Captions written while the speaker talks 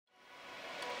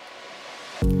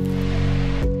Hello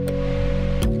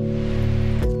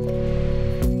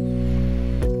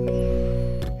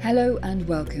and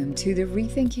welcome to the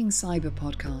Rethinking Cyber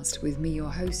podcast with me,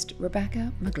 your host,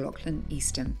 Rebecca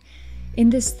McLaughlin-Easton. In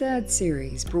this third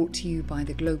series, brought to you by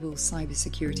the Global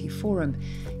Cybersecurity Forum,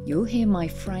 you'll hear my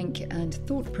frank and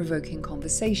thought-provoking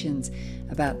conversations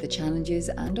about the challenges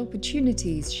and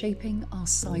opportunities shaping our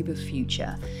cyber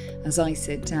future, as I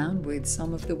sit down with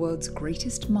some of the world's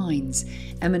greatest minds,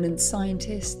 eminent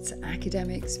scientists,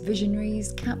 academics,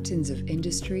 visionaries, captains of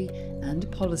industry, and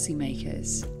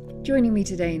policymakers. Joining me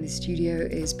today in the studio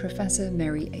is Professor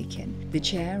Mary Aiken, the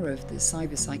chair of the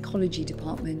Cyber Psychology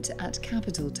Department at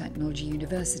Capital Technology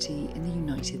University in the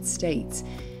United States.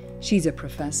 She's a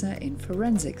professor in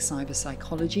forensic cyber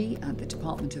psychology at the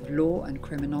Department of Law and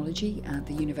Criminology at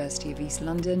the University of East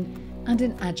London and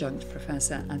an adjunct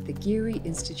professor at the Geary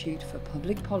Institute for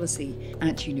Public Policy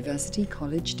at University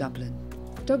College Dublin.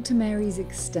 Dr. Mary's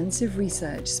extensive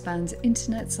research spans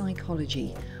internet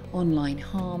psychology, online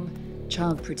harm,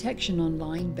 child protection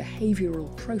online,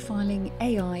 behavioural profiling,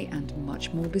 AI, and much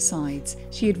more besides.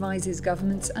 She advises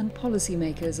governments and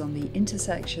policymakers on the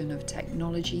intersection of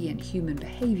technology and human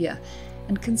behaviour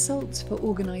and consults for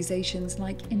organisations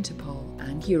like Interpol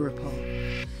and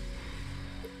Europol.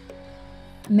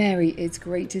 Mary, it's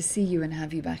great to see you and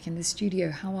have you back in the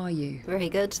studio. How are you? Very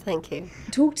good, thank you.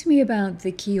 Talk to me about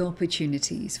the key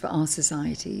opportunities for our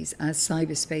societies as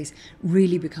cyberspace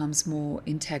really becomes more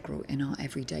integral in our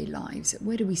everyday lives.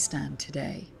 Where do we stand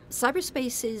today?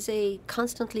 Cyberspace is a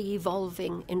constantly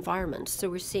evolving environment, so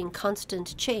we're seeing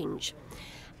constant change.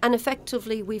 And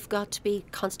effectively, we've got to be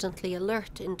constantly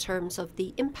alert in terms of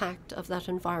the impact of that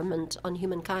environment on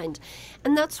humankind.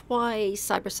 And that's why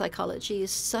cyber psychology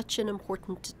is such an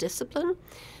important discipline,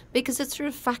 because it sort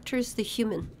of factors the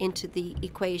human into the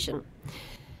equation.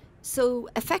 So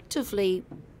effectively,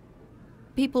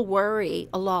 people worry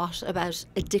a lot about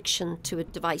addiction to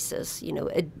devices,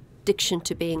 addiction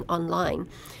to being online.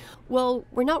 Well,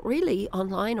 we're not really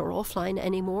online or offline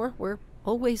anymore. We're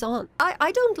always on.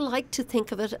 I don't like to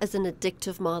think of it as an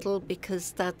addictive model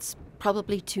because that's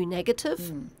probably too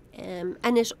negative. And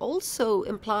it also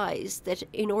implies that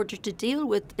in order to deal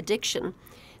with addiction,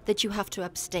 that you have to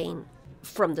abstain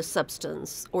from the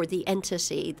substance or the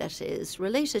entity that is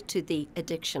related to the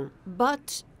addiction.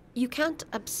 But you can't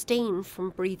abstain from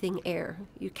breathing air.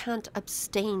 You can't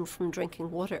abstain from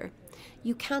drinking water.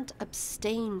 You can't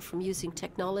abstain from using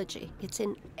technology. It's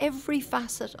in every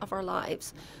facet of our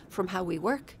lives, from how we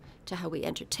work, to how we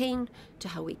entertain, to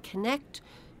how we connect,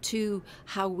 to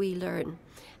how we learn.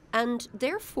 And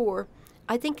therefore,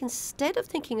 I think instead of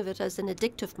thinking of it as an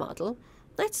addictive model,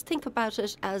 let's think about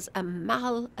it as a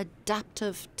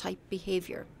maladaptive type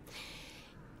behavior.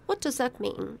 What does that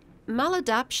mean?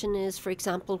 Maladaption is, for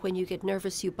example, when you get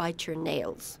nervous, you bite your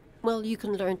nails. Well, you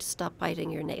can learn to stop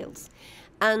biting your nails.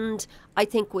 And I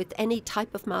think with any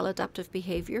type of maladaptive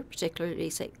behavior, particularly,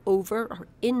 say, over or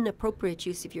inappropriate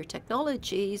use of your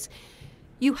technologies,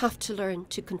 you have to learn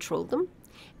to control them,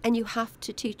 and you have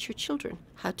to teach your children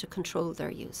how to control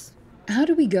their use. How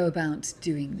do we go about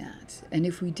doing that? And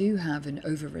if we do have an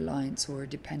over-reliance or a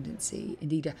dependency,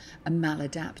 indeed a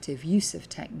maladaptive use of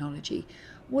technology,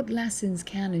 what lessons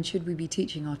can and should we be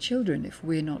teaching our children if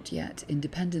we're not yet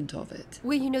independent of it?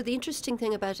 Well, the interesting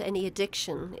thing about any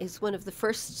addiction is one of the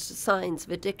first signs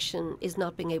of addiction is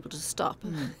not being able to stop.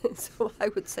 So I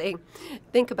would say,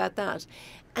 think about that.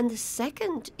 And the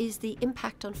second is the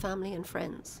impact on family and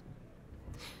friends.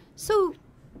 So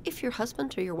if your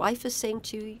husband or your wife is saying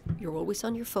to you, you're always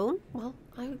on your phone, well,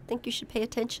 I think you should pay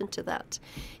attention to that.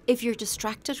 If you're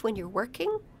distracted when you're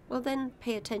working, well, then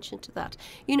pay attention to that.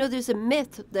 There's a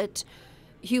myth that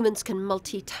humans can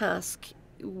multitask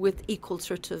with equal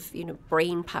sort of,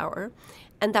 brain power,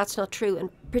 and that's not true. And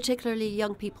particularly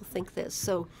young people think this.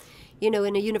 So, in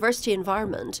a university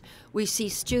environment, we see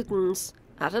students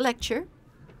at a lecture,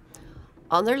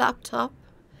 on their laptop,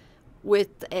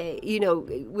 with their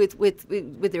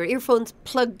earphones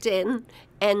plugged in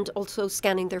and also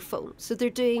scanning their phone. So they're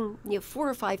doing 4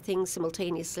 or 5 things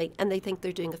simultaneously, and they think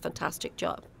they're doing a fantastic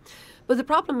job. But the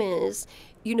problem is,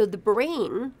 the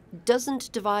brain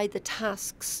doesn't divide the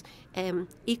tasks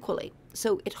equally.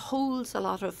 So it holds a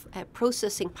lot of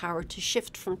processing power to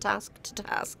shift from task to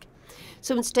task.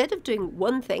 So instead of doing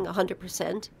one thing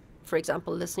 100%, for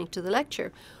example, listening to the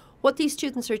lecture, What these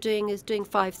students are doing is doing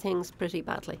 5 things pretty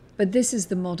badly. But this is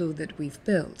the model that we've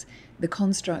built, the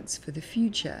constructs for the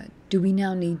future. Do we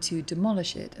now need to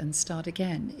demolish it and start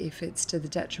again if it's to the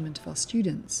detriment of our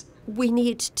students? We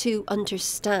need to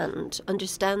understand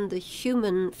the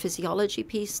human physiology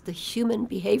piece, the human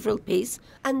behavioural piece,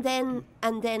 and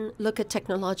then look at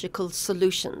technological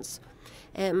solutions.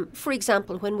 For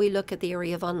example, when we look at the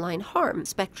area of online harm,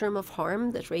 spectrum of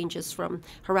harm that ranges from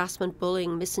harassment,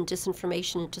 bullying, mis and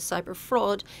disinformation into cyber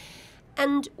fraud.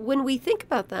 And when we think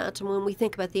about that, and when we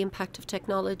think about the impact of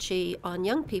technology on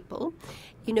young people,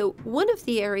 one of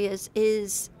the areas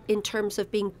is in terms of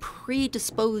being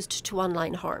predisposed to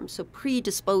online harm, so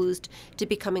predisposed to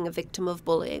becoming a victim of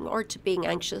bullying or to being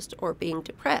anxious or being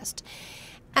depressed.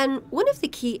 And one of the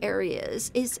key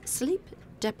areas is sleep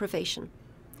deprivation.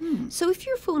 So if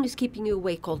your phone is keeping you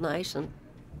awake all night and,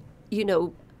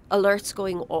 alerts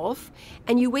going off,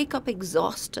 and you wake up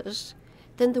exhausted,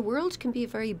 then the world can be a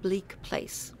very bleak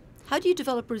place. How do you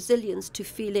develop resilience to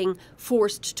feeling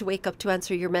forced to wake up to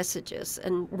answer your messages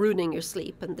and ruining your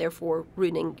sleep and therefore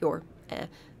ruining your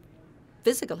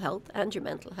physical health and your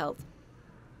mental health?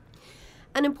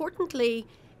 And importantly,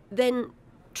 then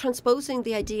transposing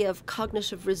the idea of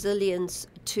cognitive resilience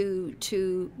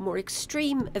to more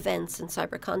extreme events in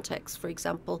cyber contexts, for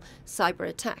example, cyber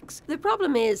attacks. The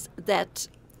problem is that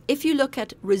if you look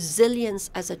at resilience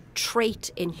as a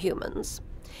trait in humans,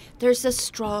 there's a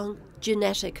strong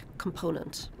genetic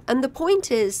component. And the point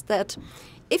is that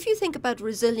if you think about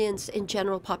resilience in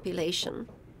general population,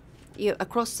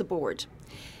 across the board,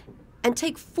 and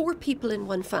take 4 people in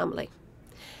one family,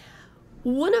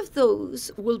 one of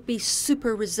those will be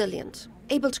super resilient,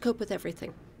 able to cope with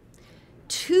everything.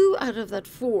 2 out of that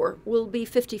 4 will be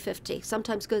 50-50,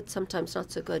 sometimes good, sometimes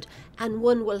not so good, and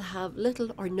 1 will have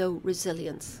little or no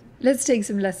resilience. Let's take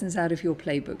some lessons out of your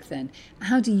playbook then.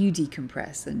 How do you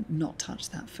decompress and not touch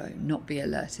that phone, not be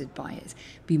alerted by it,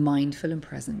 be mindful and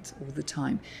present all the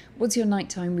time? What's your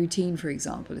nighttime routine, for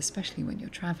example, especially when you're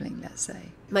traveling, let's say?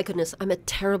 My goodness, I'm a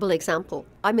terrible example.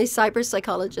 I'm a cyber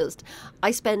psychologist. I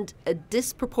spend a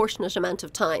disproportionate amount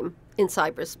of time in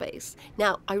cyberspace.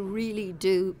 Now, I really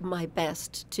do my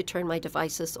best to turn my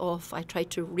devices off. I try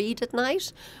to read at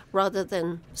night rather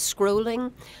than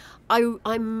scrolling.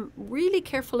 I'm really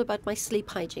careful about my sleep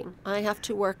hygiene. I have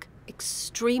to work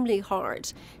extremely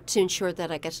hard to ensure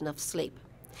that I get enough sleep.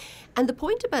 And the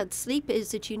point about sleep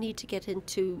is that you need to get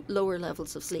into lower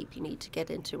levels of sleep. You need to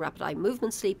get into rapid eye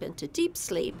movement sleep, into deep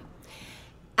sleep.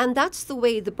 And that's the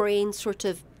way the brain sort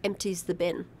of empties the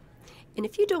bin. And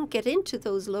if you don't get into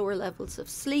those lower levels of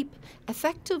sleep,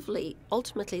 effectively,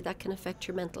 ultimately, that can affect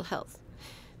your mental health.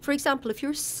 For example, if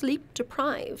you're sleep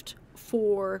deprived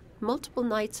for multiple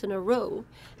nights in a row,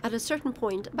 at a certain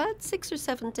point, about 6 or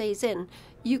 7 days in,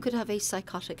 you could have a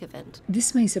psychotic event.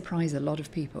 This may surprise a lot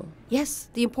of people. Yes,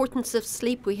 the importance of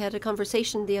sleep. We had a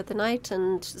conversation the other night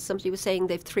and somebody was saying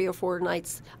they've 3 or 4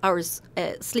 hours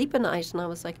sleep a night, and I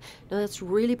was like, no, that's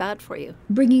really bad for you.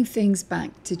 Bringing things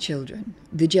back to children,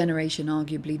 the generation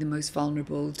arguably the most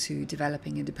vulnerable to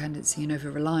developing independency and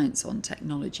over-reliance on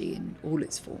technology in all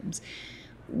its forms.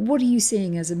 What are you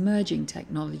seeing as emerging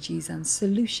technologies and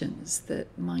solutions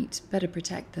that might better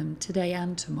protect them today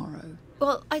and tomorrow?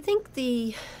 Well, I think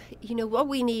what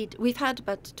we need, we've had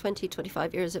about 20,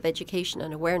 25 years of education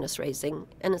and awareness raising,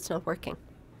 and it's not working.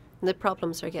 The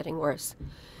problems are getting worse.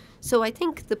 So I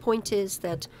think the point is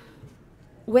that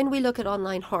when we look at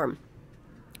online harm,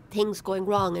 things going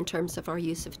wrong in terms of our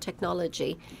use of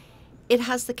technology, it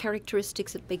has the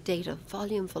characteristics of big data,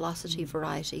 volume, velocity,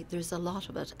 variety. There's a lot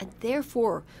of it. And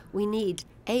therefore, we need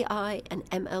AI and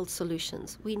ML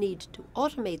solutions. We need to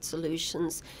automate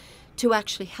solutions to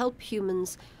actually help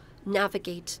humans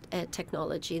navigate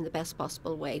technology in the best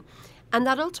possible way. And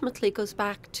that ultimately goes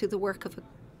back to the work of a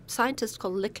scientist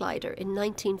called Licklider in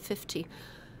 1950,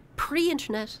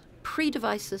 pre-internet,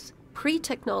 pre-devices,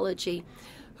 pre-technology,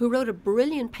 who wrote a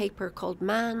brilliant paper called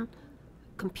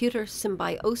Man-Computer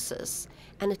Symbiosis,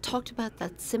 and it talked about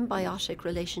that symbiotic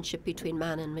relationship between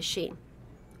man and machine.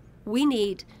 We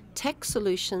need tech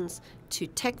solutions to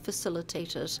tech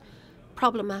facilitated,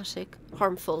 problematic,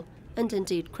 harmful, and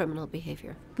indeed criminal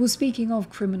behaviour. Well, speaking of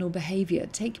criminal behaviour,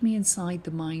 take me inside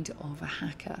the mind of a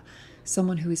hacker,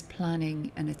 someone who is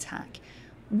planning an attack.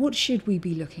 What should we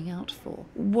be looking out for?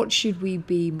 What should we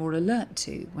be more alert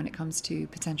to when it comes to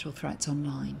potential threats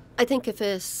online? I think if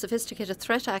a sophisticated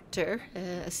threat actor,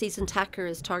 a seasoned hacker,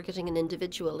 is targeting an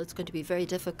individual, it's going to be very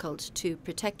difficult to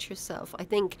protect yourself. I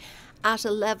think at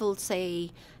a level,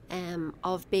 say,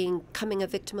 of becoming a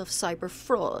victim of cyber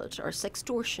fraud or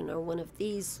sextortion or one of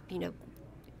these,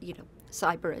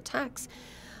 cyber attacks,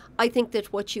 I think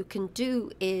that what you can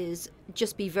do is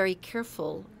just be very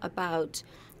careful about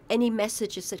any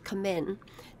messages that come in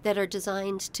that are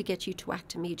designed to get you to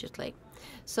act immediately.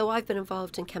 So I've been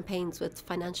involved in campaigns with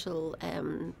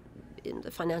in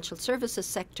the financial services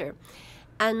sector,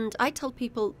 and I tell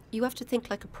people you have to think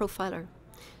like a profiler.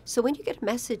 So when you get a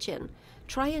message in,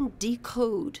 try and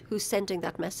decode who's sending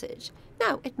that message.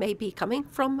 Now, it may be coming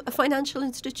from a financial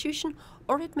institution,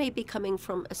 or it may be coming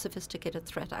from a sophisticated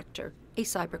threat actor, a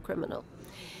cyber criminal.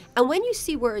 And when you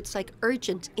see words like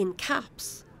urgent in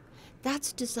caps,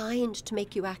 that's designed to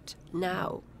make you act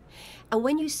now. And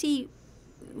when you see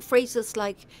phrases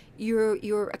like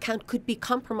your account could be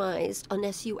compromised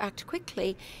unless you act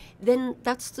quickly, then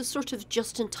that's the sort of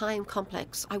just-in-time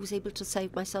complex. I was able to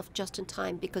save myself just in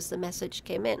time because the message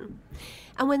came in.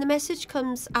 And when the message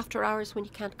comes after hours when you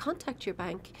can't contact your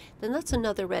bank, then that's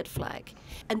another red flag.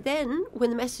 And then when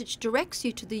the message directs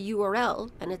you to the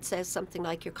URL and it says something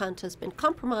like your account has been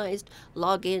compromised,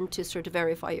 log in to sort of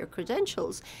verify your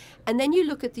credentials, and then you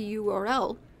look at the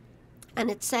URL and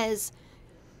it says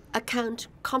account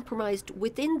compromised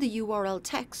within the URL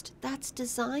text, that's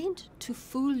designed to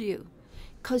fool you.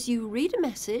 Because you read a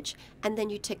message and then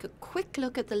you take a quick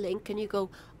look at the link and you go,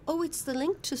 oh, it's the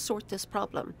link to sort this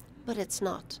problem, but it's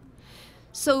not.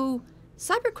 So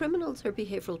cyber criminals are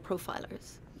behavioral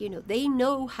profilers. They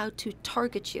know how to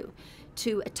target you,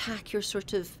 to attack your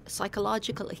sort of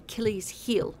psychological Achilles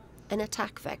heel, an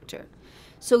attack vector.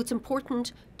 So it's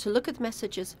important to look at the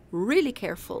messages really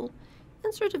careful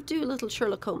and sort of do a little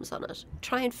Sherlock Holmes on it.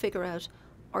 Try and figure out,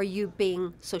 are you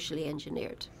being socially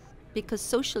engineered? Because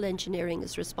social engineering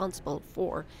is responsible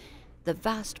for the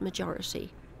vast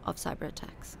majority of cyber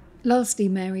attacks. Lastly,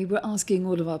 Mary, we're asking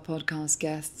all of our podcast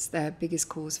guests their biggest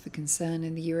cause for concern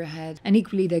in the year ahead, and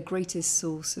equally their greatest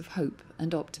source of hope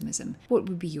and optimism. What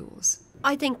would be yours?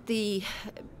 I think the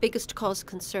biggest cause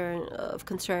of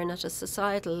concern at a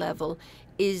societal level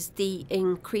is the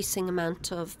increasing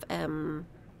amount of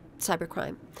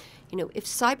cybercrime. If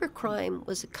cybercrime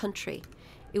was a country,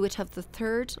 it would have the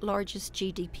third largest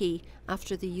GDP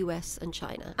after the US and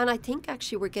China. And I think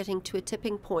actually we're getting to a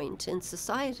tipping point in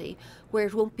society where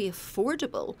it won't be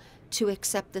affordable to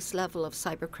accept this level of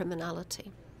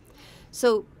cybercriminality.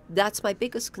 So that's my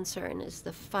biggest concern, is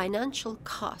the financial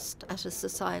cost at a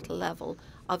societal level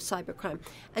of cybercrime.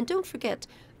 And don't forget,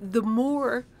 the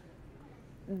more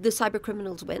the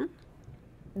cybercriminals win,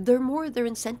 the more they're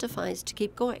incentivized to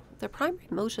keep going. Their primary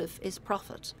motive is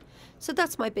profit. So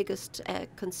that's my biggest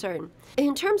concern.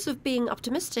 In terms of being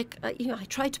optimistic, I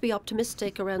try to be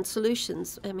optimistic around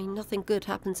solutions. I mean, nothing good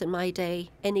happens in my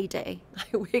day, any day.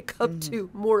 I wake up to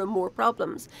more and more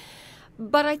problems.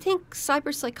 But I think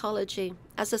cyber psychology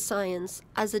as a science,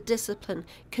 as a discipline,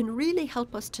 can really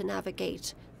help us to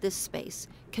navigate this space,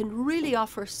 can really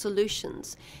offer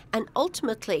solutions, and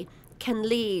ultimately can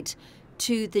lead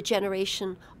to the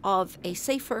generation of a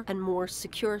safer and more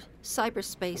secure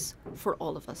cyberspace for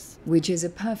all of us. Which is a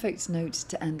perfect note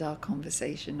to end our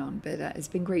conversation on, Bida. It's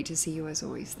been great to see you as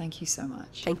always. Thank you so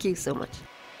much. Thank you so much.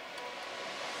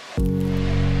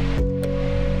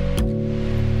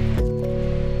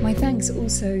 My thanks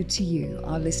also to you,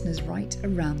 our listeners right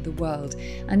around the world.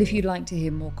 And if you'd like to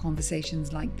hear more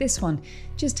conversations like this one,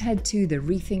 just head to the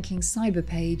Rethinking Cyber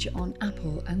page on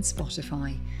Apple and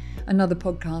Spotify. Another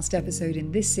podcast episode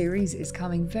in this series is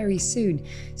coming very soon,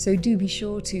 so do be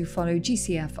sure to follow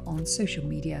GCF on social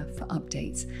media for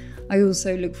updates. I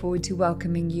also look forward to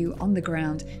welcoming you on the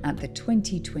ground at the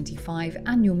 2025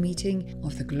 annual meeting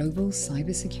of the Global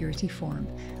Cybersecurity Forum.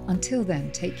 Until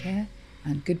then, take care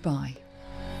and goodbye.